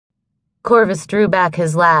Corvus drew back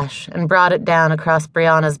his lash and brought it down across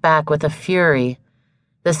Brianna's back with a fury,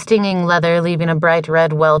 the stinging leather leaving a bright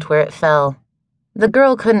red welt where it fell. The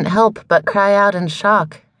girl couldn't help but cry out in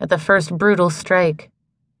shock at the first brutal strike.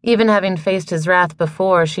 Even having faced his wrath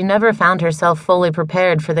before, she never found herself fully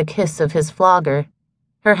prepared for the kiss of his flogger.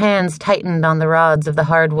 Her hands tightened on the rods of the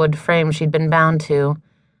hardwood frame she'd been bound to,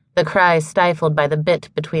 the cry stifled by the bit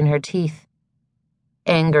between her teeth.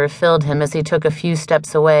 Anger filled him as he took a few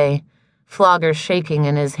steps away, flogger shaking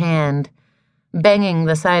in his hand, banging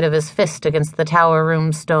the side of his fist against the tower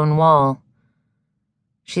room's stone wall.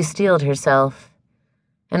 She steeled herself,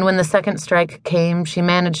 and when the second strike came, she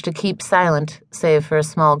managed to keep silent, save for a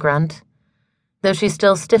small grunt, though she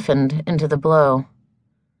still stiffened into the blow.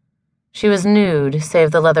 She was nude,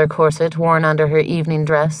 save the leather corset worn under her evening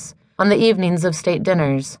dress on the evenings of state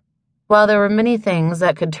dinners. While there were many things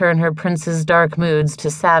that could turn her prince's dark moods to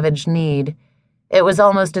savage need, it was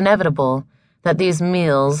almost inevitable that these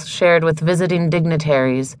meals, shared with visiting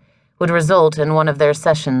dignitaries, would result in one of their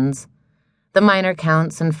sessions, the minor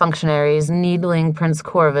counts and functionaries needling Prince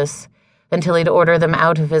Corvus until he'd order them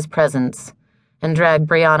out of his presence and drag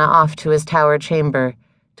Brianna off to his tower chamber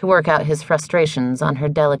to work out his frustrations on her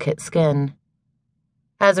delicate skin.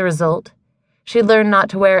 As a result, she learned not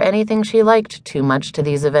to wear anything she liked too much to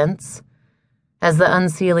these events, as the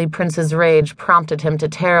unseelie prince's rage prompted him to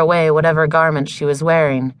tear away whatever garment she was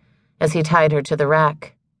wearing as he tied her to the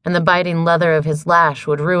rack, and the biting leather of his lash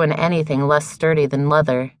would ruin anything less sturdy than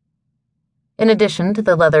leather. In addition to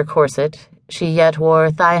the leather corset, she yet wore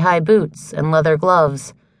thigh-high boots and leather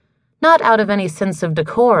gloves, not out of any sense of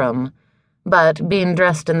decorum, but being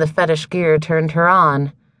dressed in the fetish gear turned her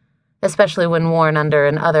on, especially when worn under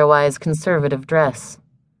an otherwise conservative dress.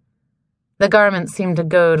 The garment seemed to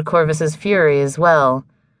goad Corvus's fury as well,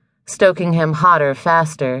 stoking him hotter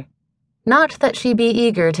faster. Not that she be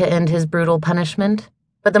eager to end his brutal punishment,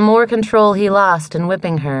 but the more control he lost in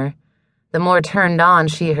whipping her, the more turned on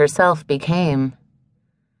she herself became.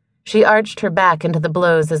 She arched her back into the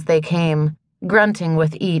blows as they came, grunting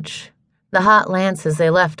with each, the hot lances they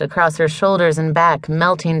left across her shoulders and back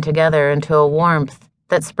melting together into a warmth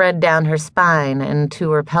that spread down her spine and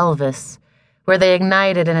to her pelvis, where they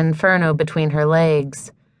ignited an inferno between her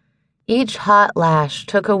legs. Each hot lash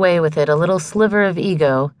took away with it a little sliver of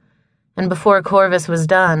ego, and before Corvus was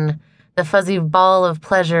done, the fuzzy ball of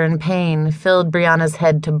pleasure and pain filled Brianna's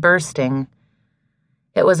head to bursting.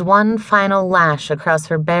 It was one final lash across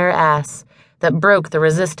her bare ass that broke the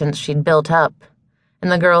resistance she'd built up,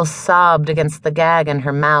 and the girl sobbed against the gag in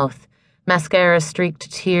her mouth,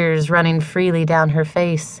 mascara-streaked tears running freely down her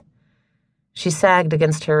face. She sagged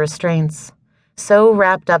against her restraints, so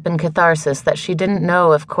wrapped up in catharsis that she didn't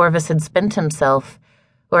know if Corvus had spent himself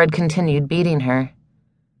or had continued beating her.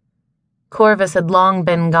 Corvus had long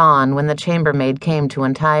been gone when the chambermaid came to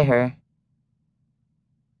untie her.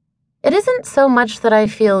 "It isn't so much that I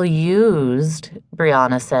feel used,"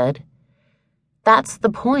 Brianna said. "That's the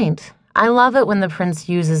point. I love it when the prince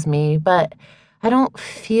uses me, but I don't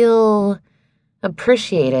feel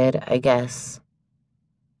appreciated, I guess."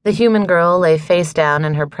 The human girl lay face down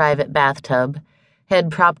in her private bathtub,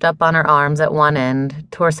 head propped up on her arms at one end,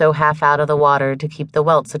 torso half out of the water to keep the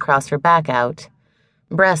welts across her back out,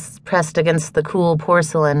 breasts pressed against the cool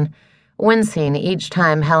porcelain, wincing each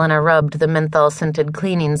time Helena rubbed the menthol-scented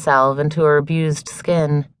cleaning salve into her abused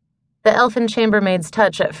skin. The elfin chambermaid's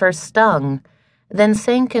touch at first stung, then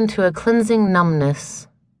sank into a cleansing numbness.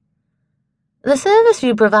 "The service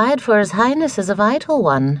you provide for His Highness is a vital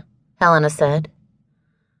one," Helena said.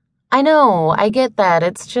 "I know, I get that,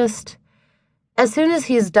 it's just, as soon as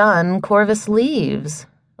he's done, Corvus leaves,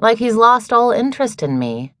 like he's lost all interest in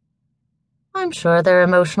me." "I'm sure they're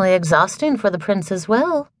emotionally exhausting for the prince as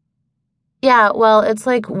well." "Yeah, well, it's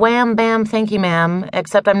like wham, bam, thank you, ma'am,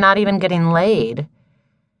 except I'm not even getting laid."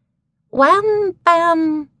 "Wham,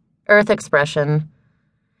 bam," Earth expression.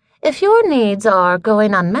 "If your needs are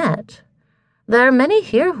going unmet, there are many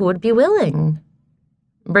here who would be willing."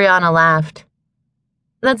 Brianna laughed.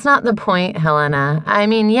 "That's not the point, Helena. I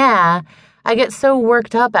mean, yeah, I get so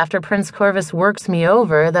worked up after Prince Corvus works me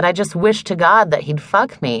over that I just wish to God that he'd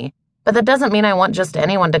fuck me, but that doesn't mean I want just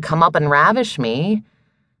anyone to come up and ravish me.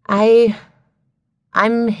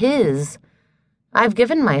 I'm his. I've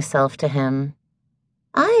given myself to him."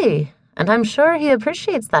 "Aye, and I'm sure he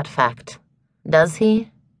appreciates that fact. Does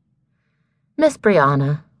he?" "Miss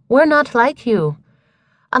Brianna, we're not like you.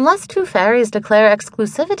 Unless two fairies declare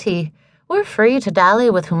exclusivity, we're free to dally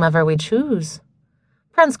with whomever we choose.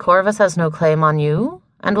 Prince Corvus has no claim on you,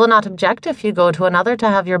 and will not object if you go to another to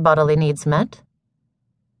have your bodily needs met."